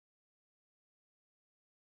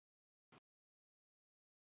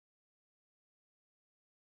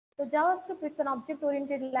So JavaScript is an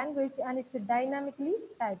object-oriented language and it's dynamically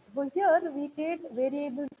typed. So here we create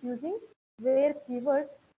variables using where keyword,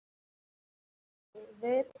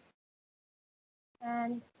 where,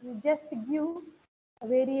 and we just give a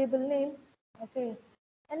variable name. Okay,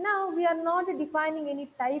 and now we are not defining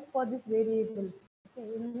any type for this variable. Okay,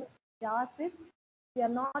 in JavaScript we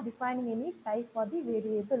are not defining any type for the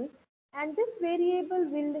variable, and this variable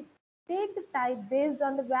will take the type based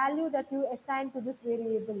on the value that you assign to this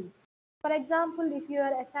variable. For example, if you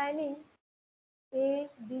are assigning A,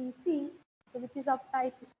 B, C, which is of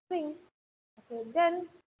type string, okay, then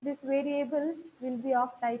this variable will be of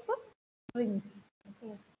type string.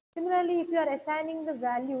 Okay. Similarly, if you are assigning the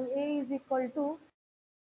value A is equal to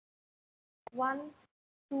 1,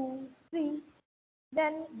 2, 3,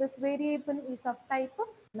 then this variable is of type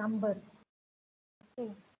number.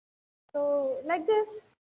 Okay. So like this,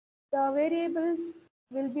 the variables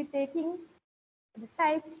will be taking the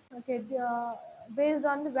types, okay, based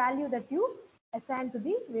on the value that you assign to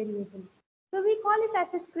the variable. So we call it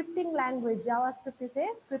as a scripting language. JavaScript is a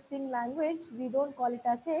scripting language. We don't call it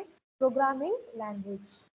as a programming language.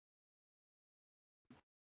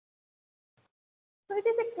 So it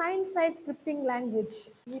is a client-side scripting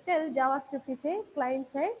language. We tell JavaScript is a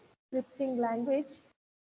client-side scripting language.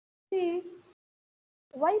 See,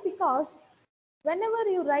 why? Because whenever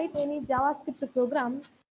you write any JavaScript program,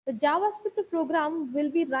 the JavaScript program will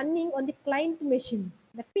be running on the client machine.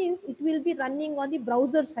 That means it will be running on the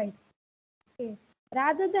browser side. Okay.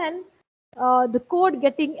 Rather than the code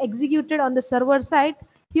getting executed on the server side,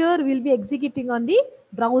 here we'll be executing on the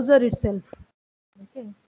browser itself. Okay.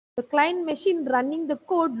 The client machine running the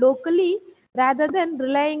code locally rather than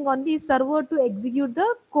relying on the server to execute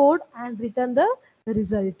the code and return the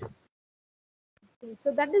result. Okay.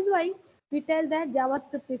 So that is why we tell that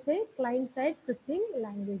JavaScript is a client-side scripting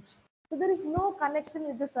language. So there is no connection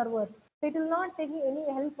with the server. So it will not take any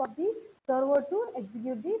help of the server to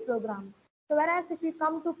execute the program. So whereas if you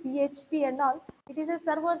come to PHP and all, it is a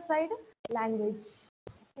server-side language.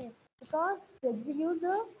 Okay. Because to execute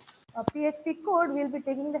the PHP code, we will be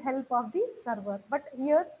taking the help of the server. But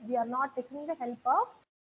here we are not taking the help of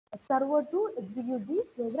a server to execute the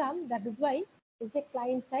program. That is why it's a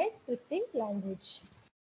client-side scripting language.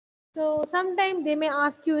 So sometimes they may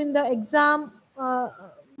ask you in the exam,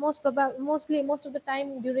 most of the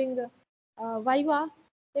time during Viva,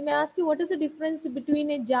 they may ask you what is the difference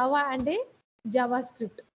between a Java and a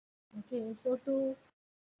JavaScript. Okay, so to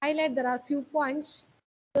highlight, there are few points.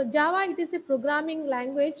 So Java, it is a programming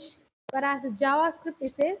language, whereas JavaScript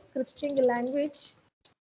is a scripting language.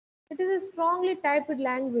 It is a strongly typed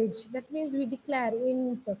language. That means we declare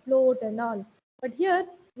int, float, and all. But here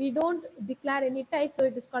we don't declare any type, so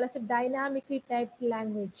it is called as a dynamically typed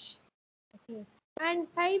language. Okay. And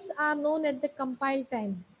types are known at the compile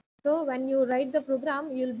time. So when you write the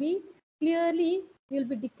program, you'll be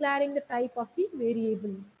declaring the type of the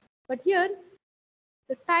variable. But here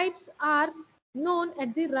the types are known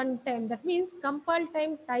at the runtime. That means compile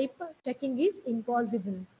time type checking is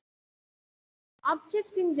impossible.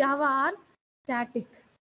 Objects in Java are static.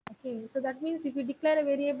 Okay, so that means if you declare a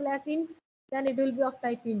variable as int, then it will be of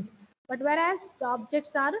type int. But whereas the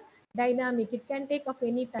objects are dynamic, it can take of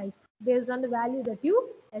any type based on the value that you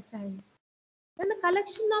assign. Then the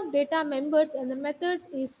collection of data members and the methods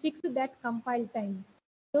is fixed at compile time.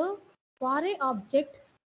 So for an object,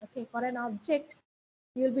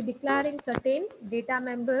 you will be declaring certain data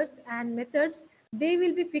members and methods. They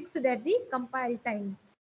will be fixed at the compile time.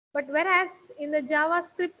 But whereas in the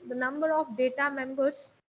JavaScript, the number of data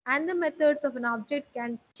members and the methods of an object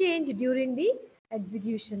can change during the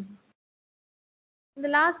execution. And the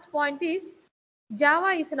last point is Java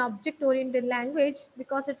is an object-oriented language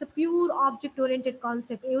because it's a pure object-oriented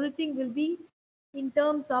concept. Everything will be in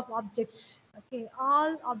terms of objects. Okay,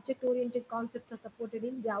 all object-oriented concepts are supported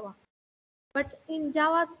in Java. But in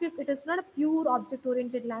JavaScript, it is not a pure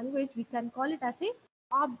object-oriented language. We can call it as a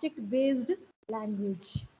object-based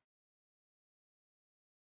language.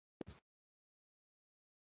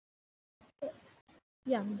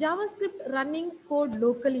 Yeah, JavaScript running code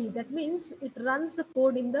locally. That means it runs the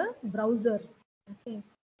code in the browser. Okay.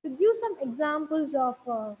 To give some examples of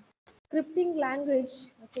scripting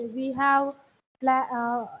language, okay, we have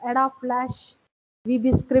Ada Flash,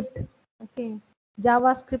 VB script, okay,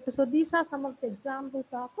 JavaScript. So these are some of the examples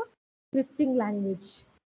of scripting language.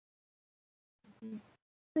 Okay.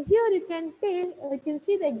 So here you can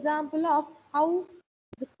see the example of how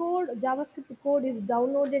the JavaScript code is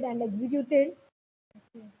downloaded and executed.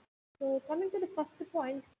 Okay. So coming to the first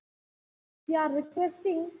point, we are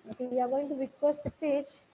going to request a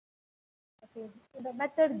page. Okay. So the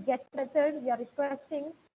method get method, we are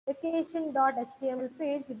requesting vacation.html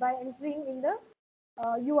page by entering in the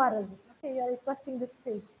URL. Okay, you are requesting this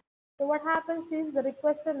page. So what happens is the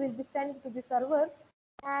requester will be sent to the server,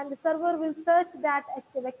 and the server will search that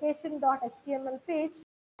vacation.html page,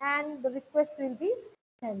 and the request will be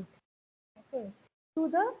sent, okay, to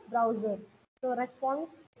the browser. So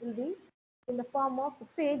response will be in the form of a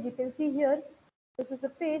page. You can see here, this is a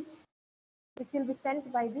page which will be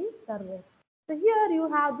sent by the server. So here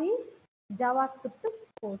you have the JavaScript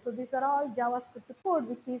code. So these are all JavaScript code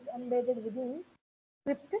which is embedded within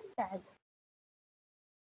script tag.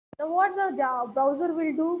 Now what the browser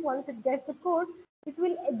will do once it gets the code, it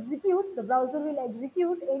will execute, the browser will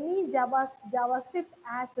execute any JavaScript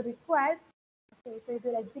as required. Okay, so it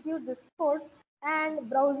will execute this code, and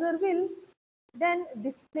browser will then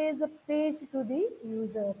display the page to the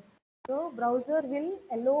user. So browser will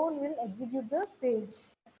alone will execute the page.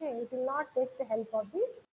 Okay, it will not take the help of the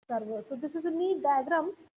server. So this is a neat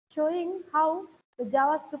diagram showing how the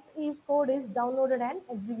JavaScript code is downloaded and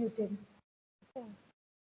executed. Okay.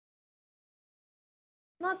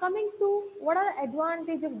 Now coming to what are the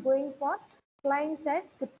advantages of going for client-side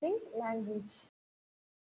scripting language.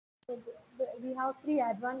 So we have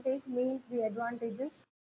main three advantages.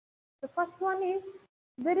 The first one is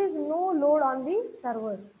there is no load on the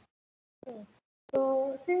server. Okay.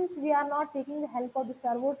 So since we are not taking the help of the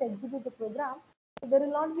server to execute the program, so there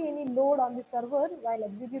will not be any load on the server while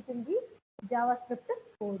executing the JavaScript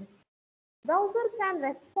code. Browser can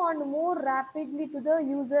respond more rapidly to the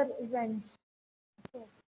user events. Okay.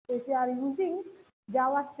 So if you are using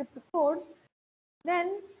JavaScript code,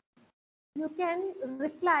 then you can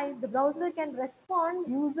reply, the browser can respond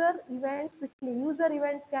user events quickly. User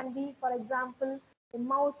events can be, for example, a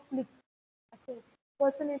mouse click. Okay,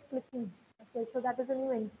 person is clicking. Okay, so that is an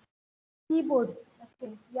event. Keyboard.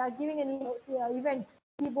 Okay, we are giving an event,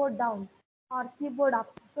 keyboard down or keyboard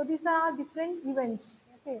up. So these are different events.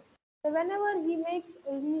 Okay, so whenever he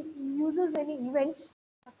uses any events,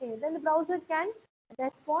 okay, then the browser can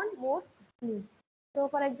respond more quickly. So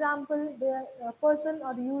for example, the person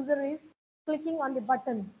or the user is clicking on the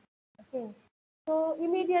button. Okay, so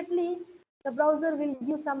immediately the browser will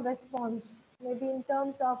give some response, maybe in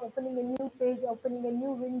terms of opening a new page, opening a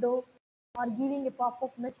new window, or giving a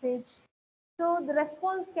pop-up message. So the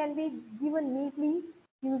response can be given neatly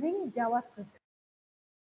using JavaScript.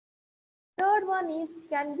 Third one is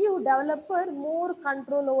can give developer more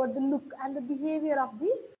control over the look and the behavior of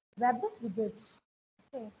the web widgets.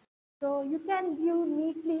 Okay. So you can view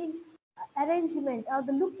neatly arrangement or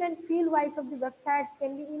the look and feel wise of the websites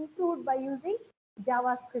can be improved by using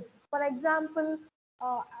JavaScript. For example,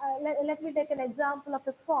 let me take an example of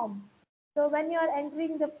a form. So when you are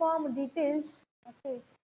entering the form details, okay,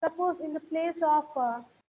 suppose in the place of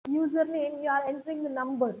username you are entering the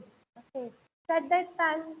number. Okay, so at that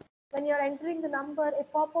time when you are entering the number, a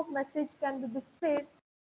pop-up message can be displayed.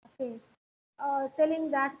 Okay,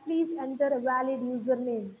 telling that please enter a valid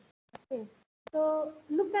username. Okay. So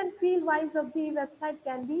look and feel wise of the website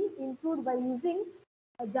can be improved by using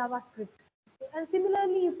JavaScript. Okay. And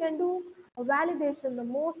similarly, you can do a validation. The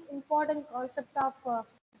most important concept of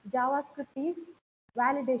JavaScript is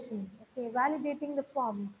validation. Okay, validating the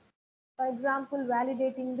form. For example,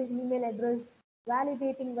 validating the email address,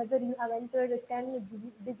 validating whether you have entered a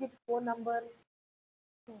 10-digit phone number.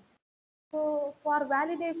 Okay. So for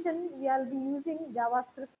validation, we will be using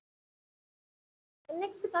JavaScript.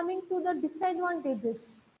 Next, coming to the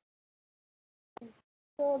disadvantages.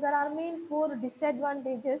 So there are main four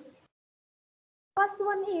disadvantages. First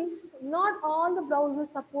one is not all the browsers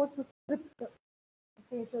supports script.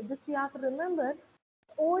 Okay, so this you have to remember.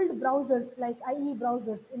 Old browsers like IE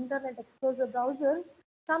browsers, Internet Explorer browsers,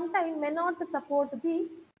 sometimes may not support the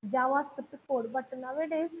JavaScript code, but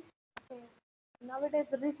nowadays, okay, nowadays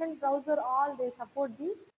the recent browser all they support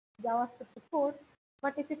the JavaScript code.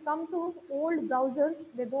 But if you come to old browsers,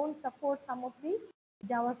 they don't support some of the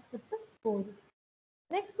JavaScript code.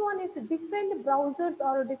 Next one is different browsers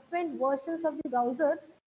or different versions of the browser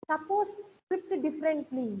supports script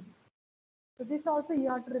differently. So this also you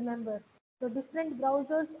have to remember. So different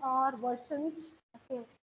browsers or versions, okay,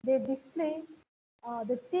 they display,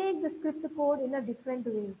 they take the script code in a different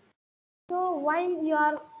way. So while you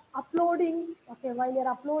are uploading, okay, while you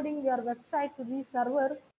are uploading your website to the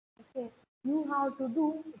server, okay, you have to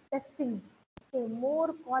do testing. Okay,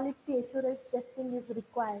 more quality assurance testing is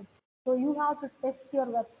required. So you have to test your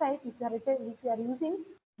website if you are using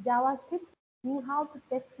JavaScript. You have to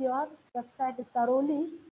test your website thoroughly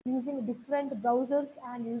using different browsers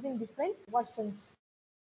and using different versions.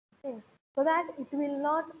 Okay, so that it will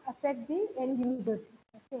not affect the end user.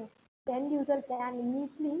 Okay, the end user can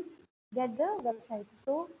neatly get the website.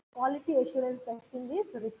 So quality assurance testing is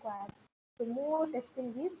required. So more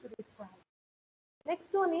testing is required.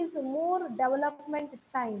 Next one is more development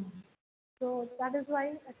time. So that is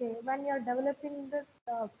why, okay, when you are developing the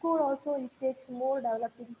code also, it takes more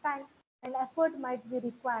developing time and effort might be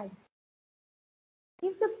required.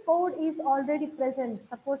 If the code is already present,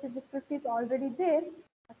 suppose if the script is already there,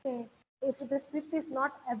 okay, if the script is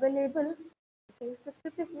not available, okay, if the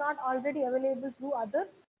script is not already available through other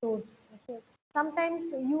source, okay, sometimes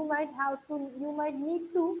you might need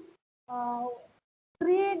to uh,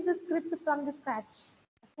 create the script from the scratch,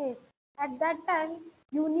 okay. At that time,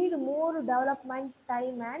 you need more development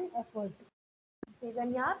time and effort, okay,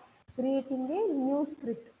 when you are creating a new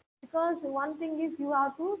script. Because one thing is you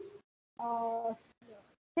have to uh,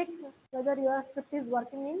 check whether your script is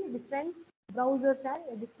working in different browsers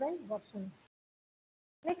and different versions.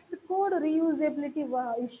 Next, code reusability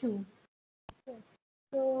issue. Okay.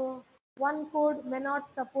 So one code may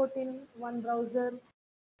not support in one browser,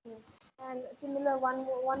 okay, and similar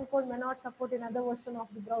one code may not support another version of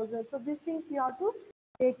the browser. So these things you have to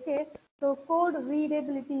take care. So code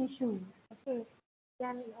readability issue. Okay,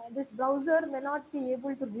 then this browser may not be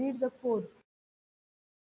able to read the code.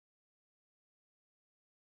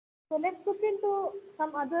 So let's look into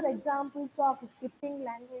some other examples of scripting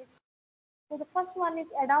language. So the first one is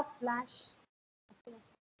Adobe Flash. Okay.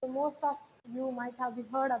 So most of you might have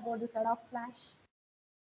heard about this Adobe Flash.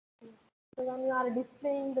 Okay. So when you are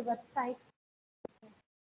displaying the website,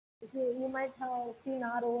 you might have seen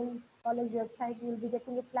our own college website, you will be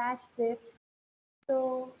getting a Flash there.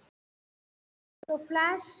 So, so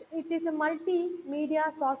Flash, it is a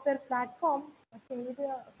multimedia software platform. Okay, with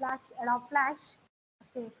a Flash, Adobe Flash.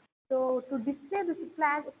 Okay, so to display this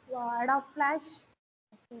Flash, Adobe Flash,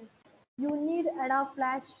 okay, you need Adobe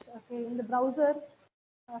Flash, okay, in the browser.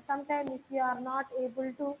 Sometimes if you are not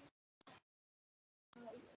able to,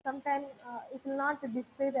 sometimes it will not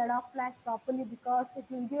display the Adobe Flash properly because it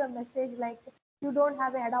will give a message like you don't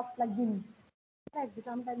have an Adobe plugin. Right?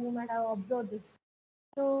 Sometimes you might have observed this.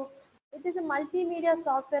 So it is a multimedia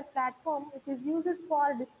software platform which is used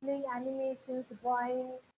for displaying animations, drawing,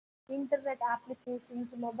 internet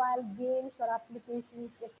applications, mobile games or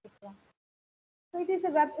applications, etc. So it is a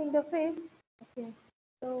web interface. Okay.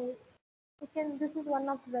 So you can. This is one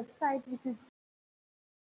of the website which is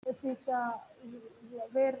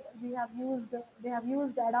where they have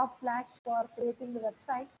used Adobe Flash for creating the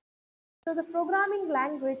website. So the programming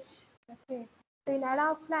language, okay, so in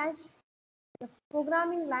Adobe Flash, the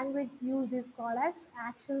programming language used is called as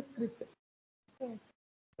ActionScript. Okay,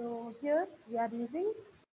 so here we are using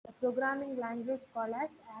the programming language called as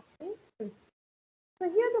ActionScript. So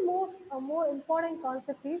here the more important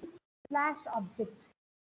concept is Flash object.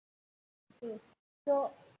 Okay,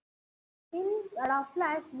 so in Adobe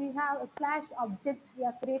Flash, we have a Flash object. We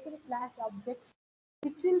are creating Flash objects,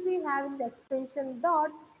 which will be having the extension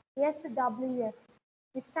dot SWF,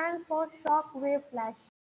 which stands for Shockwave Flash.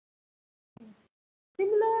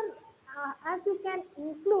 Similar, as you can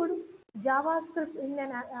include JavaScript in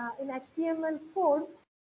HTML code,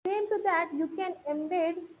 same to that you can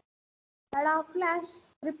embed Adobe Flash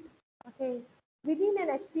script, okay, within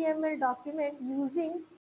an HTML document using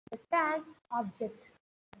the tag object.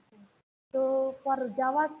 So for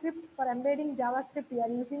JavaScript, for embedding JavaScript, we are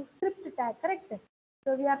using script tag, correct?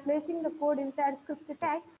 So we are placing the code inside script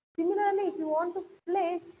tag. Similarly, if you want to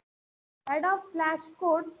place Adobe Flash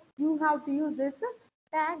code, you have to use this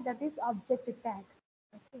tag, that is object tag.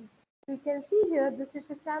 Okay. So you can see here, this is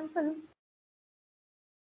a sample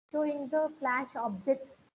showing the Flash object.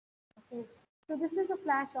 Okay. So this is a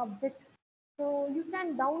Flash object. So you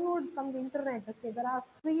can download from the internet. Okay, there are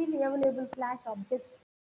freely available Flash objects.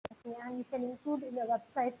 Okay, and you can include in the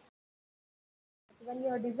website. When you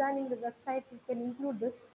are designing the website, you can include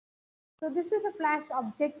this. So this is a Flash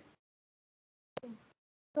object.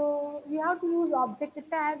 So you have to use object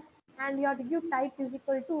tag and you have to give type is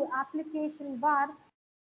equal to application bar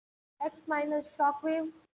x minus shockwave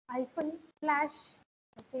hyphen flash.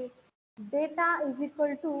 Okay, data is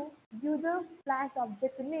equal to give the Flash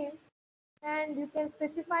object name and you can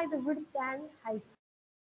specify the width and height,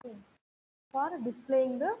 okay, for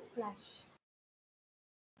displaying the Flash.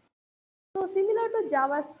 So similar to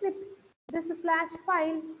JavaScript, this Flash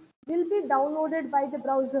file will be downloaded by the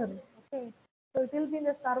browser. Okay, so it will be in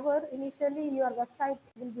the server. Initially, your website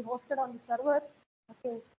will be hosted on the server.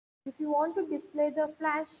 Okay, if you want to display the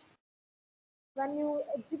Flash, when you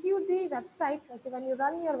execute the website, okay, when you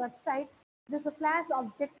run your website, this Flash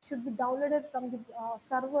object should be downloaded from the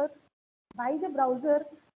server by the browser,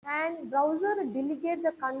 and browser delegate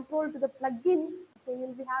the control to the plugin. Okay,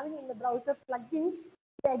 you'll be having in the browser plugins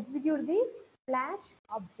to execute the Flash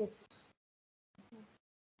objects.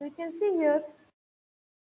 So you can see here,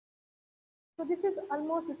 so this is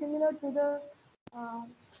almost similar to the uh,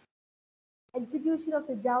 execution of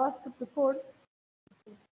the JavaScript code.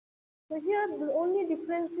 So here the only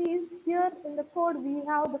difference is here in the code we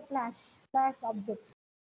have the Flash objects.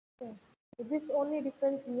 Okay. So this only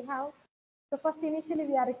difference we have. So first initially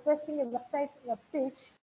we are requesting a web page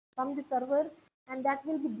from the server, and that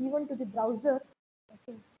will be given to the browser.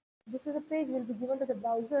 Okay. This is a page will be given to the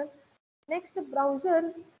browser. Next, the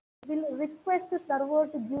browser will request the server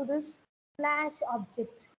to give this Flash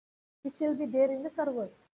object, which will be there in the server.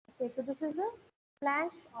 Okay, so this is a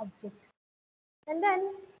Flash object. And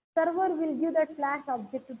then server will give that Flash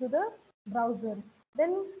object to the browser.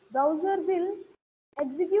 Then browser will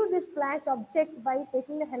execute this Flash object by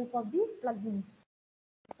taking the help of the plugin.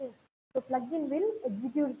 Okay. So plugin will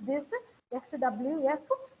execute this XWF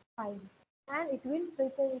file, and it will,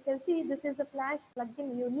 you can see this is a Flash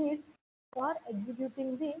plugin you need for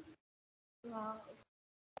executing the uh,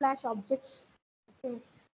 Flash objects. Okay.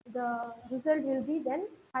 The result will be then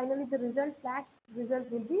finally the Flash result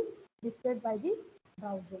will be displayed by the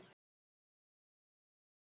browser.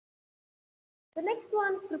 The next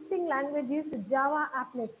one scripting language is Java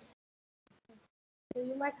applets. So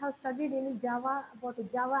you might have studied in Java about the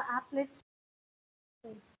Java applets.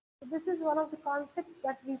 Okay. So this is one of the concepts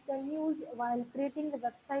that we can use while creating the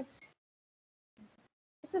websites.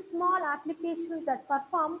 It's a small application that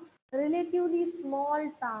perform relatively small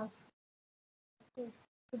tasks. Okay.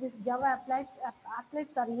 So this Java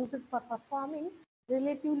applets are used for performing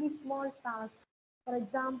relatively small tasks. For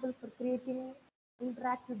example, for creating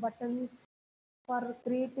interactive buttons, for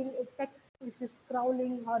creating a text which is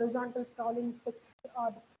scrolling, horizontal scrolling text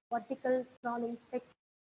or vertical scrolling text.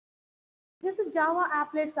 These Java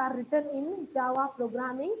applets are written in Java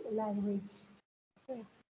programming language. Okay.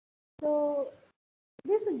 So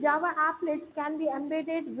these Java applets can be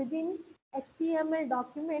embedded within HTML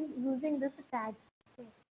document using this tag. Okay.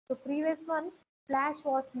 So previous one, Flash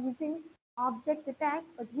was using object tag,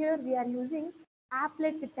 but here we are using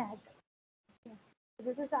applet tag. Okay. So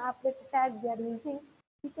this is the applet tag we are using.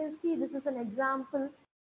 You can see this is an example.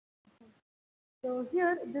 Okay. So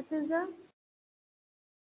here this is a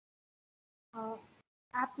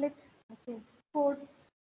applet, okay, code.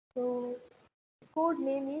 So code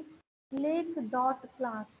name is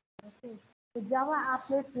lake.class. Okay. The Java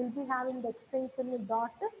applets will be having the extension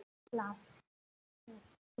dot class.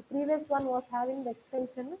 The previous one was having the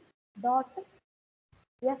extension dot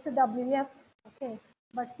swf. Okay.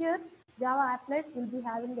 But here Java applets will be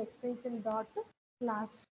having the extension dot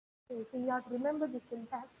class. Okay. So you have to remember the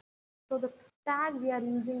syntax. So the tag we are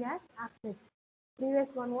using as applet.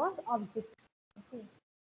 Previous one was object. Okay.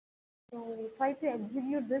 So try to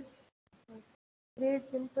execute this. Create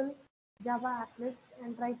simple Java applets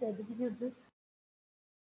and try to execute this.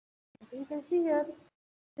 Okay, you can see here,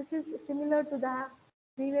 this is similar to the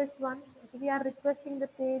previous one. If we are requesting the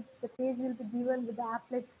page will be given with the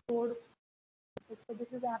applet code. Okay, so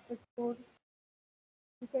this is the applet code.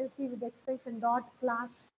 You can see with the extension dot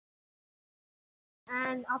class.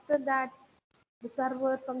 And after that,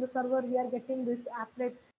 from the server we are getting this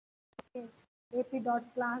applet, okay,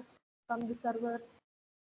 ap.class from the server.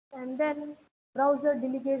 And then browser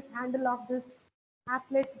delegates handle of this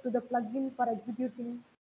applet to the plugin for executing.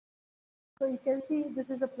 So you can see this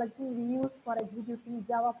is a plugin we use for executing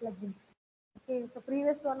Java plugin. Okay, so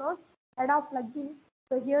previous one was adopt plugin.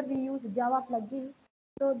 So here we use Java plugin.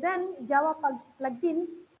 So then Java plugin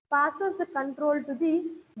passes the control to the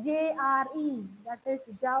JRE, that is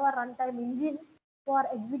Java Runtime Engine, for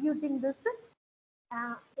executing this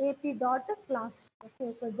ap.class.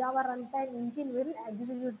 Okay, so Java Runtime Engine will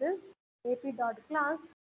execute this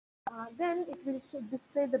ap.class. Then it will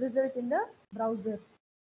display the result in the browser.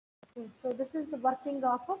 Okay, so this is the working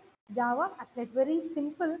of Java applet. Very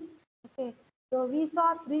simple. Okay, so we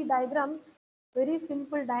saw three diagrams, very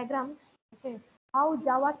simple diagrams. Okay, how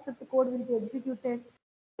JavaScript code will be executed,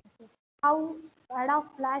 okay, how Adobe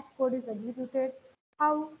Flash code is executed,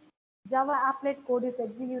 how Java applet code is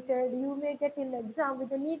executed. You may get in the exam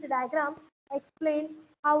with a neat diagram explain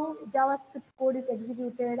how JavaScript code is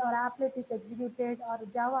executed or applet is executed or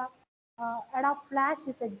Java Adobe Flash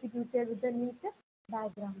is executed with a neat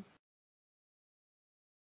diagram.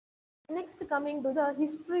 Next, coming to the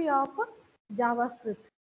history of JavaScript.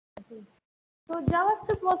 Okay. So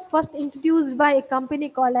JavaScript was first introduced by a company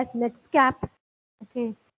called as Netscape.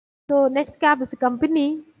 Okay. So Netscape is a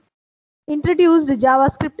company introduced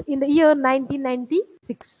JavaScript in the year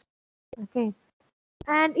 1996. Okay.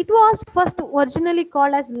 And it was first originally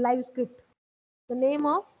called as LiveScript. The name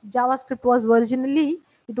of JavaScript was originally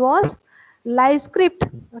It was live script.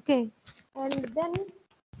 Okay, and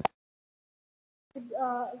it,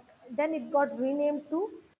 uh, then it got renamed to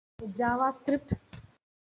JavaScript.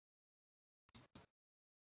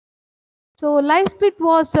 So LiveScript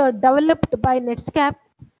was developed by Netscape.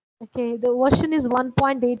 Okay, the version is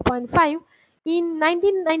 1.8.5. In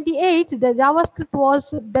 1998, the JavaScript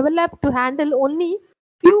was developed to handle only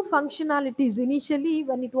few functionalities. Initially,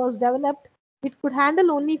 when it was developed, it could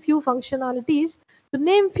handle only few functionalities. To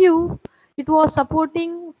name few, it was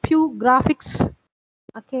supporting few graphics.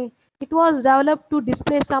 Okay, it was developed to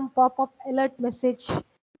display some pop-up alert message.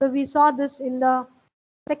 So we saw this in the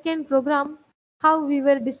second program, how we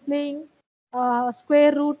were displaying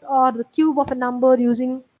square root or cube of a number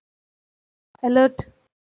using alert.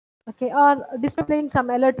 Okay, or displaying some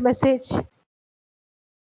alert message.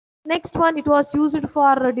 Next one, it was used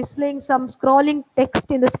for displaying some scrolling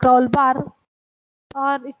text in the scroll bar,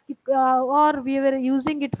 or we were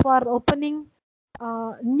using it for opening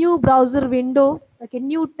new browser window, like a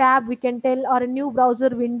new tab we can tell, or a new browser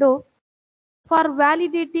window, for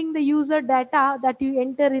validating the user data that you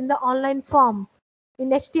enter in the online form. In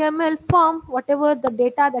HTML form, whatever the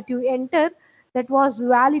data that you enter, that was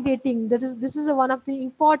validating. This is one of the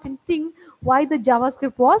important thing why the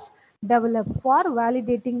JavaScript was developed, for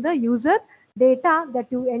validating the user data that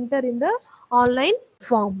you enter in the online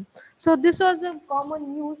form. So this was a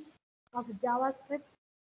common use of JavaScript.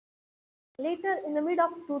 Later, in the mid of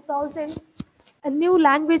 2000, a new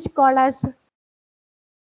language called as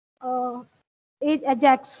uh,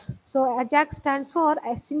 Ajax. So Ajax stands for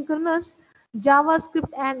Asynchronous JavaScript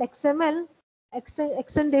and XML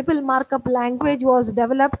Extendable Markup Language was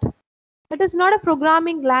developed. It is not a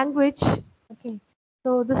programming language. Okay.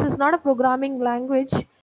 So this is not a programming language.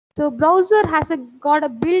 So browser has got a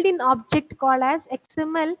built-in object called as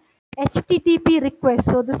XML HTTP request.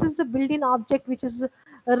 So this is the built-in object which is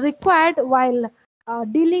required while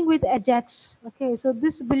dealing with Ajax. Okay, so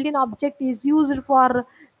this built-in object is used for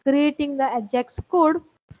creating the Ajax code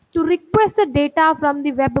to request the data from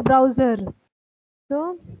the web browser.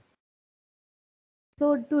 So,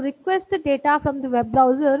 so to request the data from the web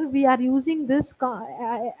browser, we are using this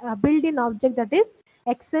built-in object, that is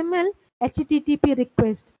XML HTTP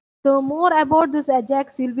request. So more about this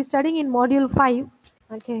Ajax you'll be studying in module 5.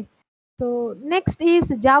 Okay. So next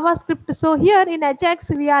is JavaScript. So here in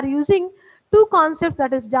Ajax we are using two concepts,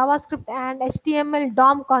 that is JavaScript and HTML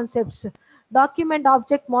DOM concepts, document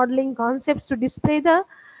object modeling concepts, to display the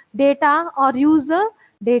data or use the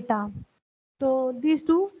data. So these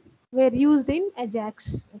two were used in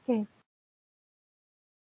Ajax. Okay.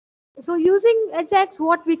 So using Ajax,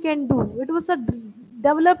 what we can do? It was a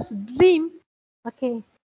develops dream. Okay.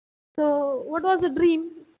 So what was the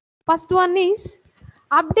dream? First one is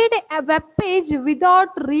update a web page without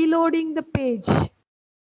reloading the page.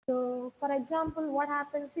 So for example, what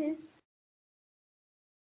happens is,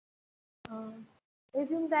 uh,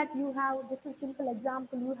 assume that you have, this is simple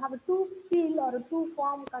example, you have a two field or a two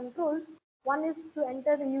form controls. One is to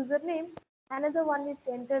enter the username, another one is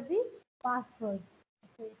to enter the password.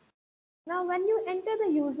 Okay. Now when you enter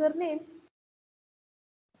the username,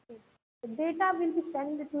 okay, the data will be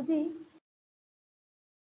sent to the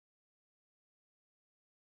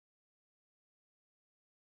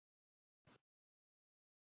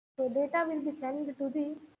data will be sent to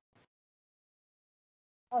the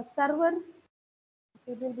server.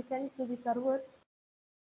 It will be sent to the server.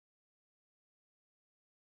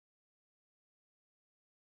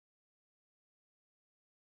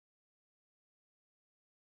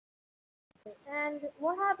 And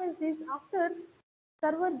what happens is, after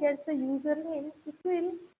server gets the username,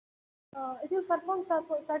 it will perform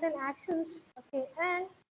certain actions. Okay, and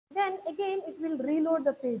then again it will reload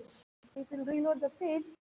the page. It will reload the page,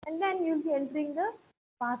 and then you'll be entering the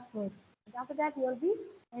password. After that, you'll be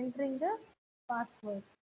entering the password.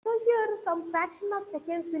 So here, some fraction of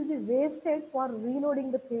seconds will be wasted for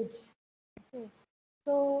reloading the page. Okay.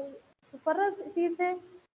 So, for us it is a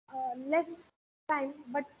less time,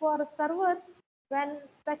 but for a server, when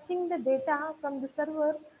fetching the data from the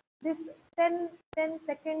server, this 10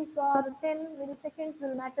 seconds or 10 milliseconds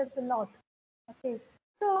will matters a lot. Okay.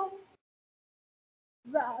 So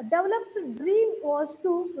the developer's dream was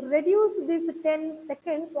to reduce this 10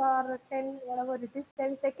 seconds or 10 whatever it is,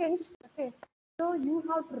 10 seconds. Okay. So you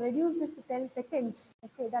have to reduce this 10 seconds.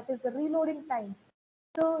 Okay, that is the reloading time.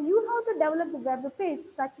 So you have to develop the web page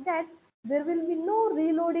such that there will be no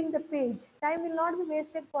reloading the page. Time will not be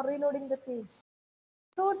wasted for reloading the page.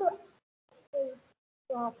 So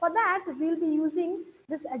for that, we'll be using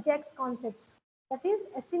this Ajax concepts. That is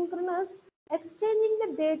asynchronous, exchanging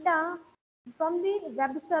the data from the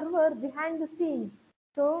web server behind the scene.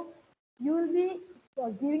 So you will be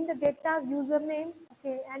giving the data username,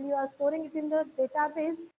 okay, and you are storing it in the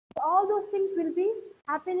database. So all those things will be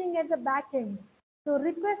happening at the back end. So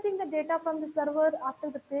requesting the data from the server after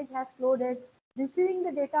the page has loaded, receiving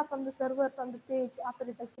the data from the server from the page after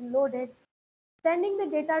it has been loaded, sending the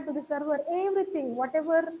data to the server, everything,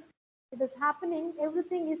 whatever it is happening,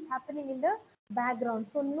 everything is happening in the background.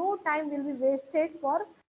 So no time will be wasted for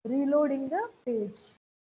reloading the page.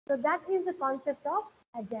 So that is the concept of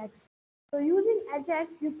Ajax. So using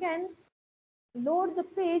Ajax, you can load the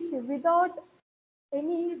page without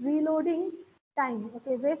any reloading time,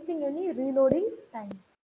 okay, wasting any reloading time.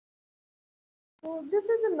 So this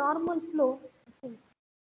is a normal flow, okay,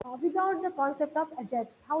 without the concept of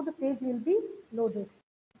Ajax, how the page will be loaded.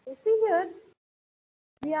 Okay, see here,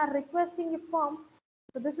 we are requesting a form.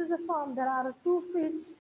 So this is a form. There are two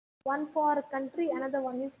fields, one for country, another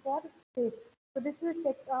one is for state. So this is a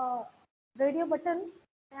check radio button,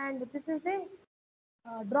 and this is a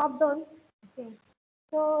drop down. Okay.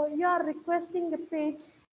 So you are requesting the page,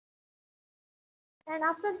 and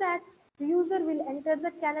after that, the user will enter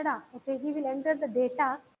the Canada. Okay, he will enter the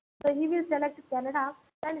data. So he will select Canada,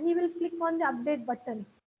 and he will click on the update button.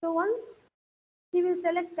 So once he will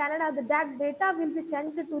select Canada, that data will be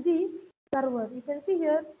sent to the server. You can see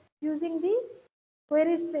here using the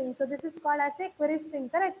query string. So this is called as a query string,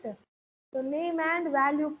 correct? So name and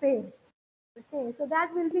value pair. Okay, so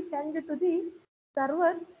that will be sent to the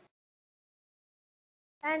server,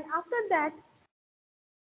 and after that,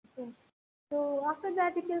 okay, so after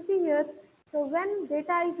that you can see here. So when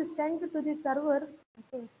data is sent to the server,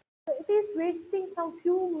 okay, so it is wasting some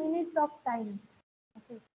few minutes of time.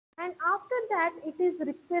 Okay. And after that, it is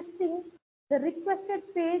requesting the requested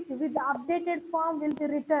page with the updated form will be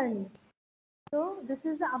returned. So this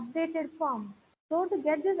is the updated form. So to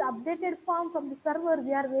get this updated form from the server,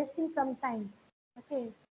 we are wasting some time. Okay.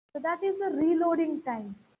 So that is the reloading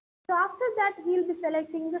time. So after that, he will be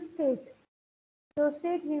selecting the state. So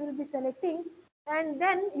state he will be selecting, and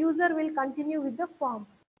then user will continue with the form.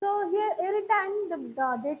 So here every time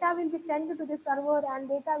the data will be sent to the server, and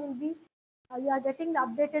data will be you are getting the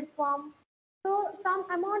updated form. So some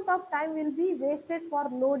amount of time will be wasted for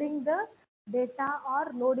loading the data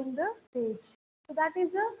or loading the page. So that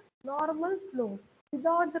is a normal flow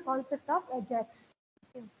without the concept of Ajax.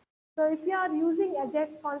 Okay. So if you are using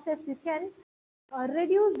Ajax concept, you can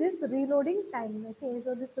reduce this reloading time. Okay,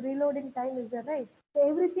 so this reloading time is right. So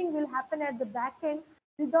everything will happen at the back end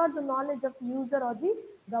without the knowledge of the user or the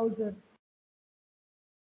browser.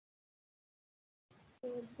 So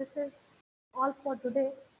this is all for today.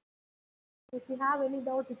 If you have any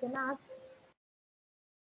doubt, you can ask.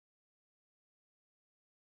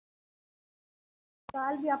 So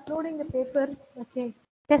I'll be uploading the paper. Okay,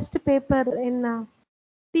 test paper in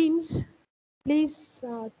Teams. Please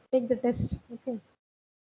take the test. Okay.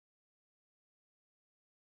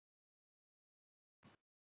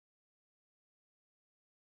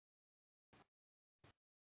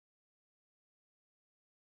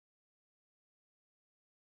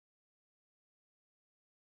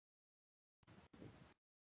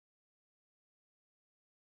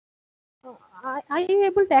 Are you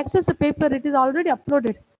able to access the paper? It is already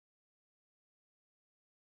uploaded.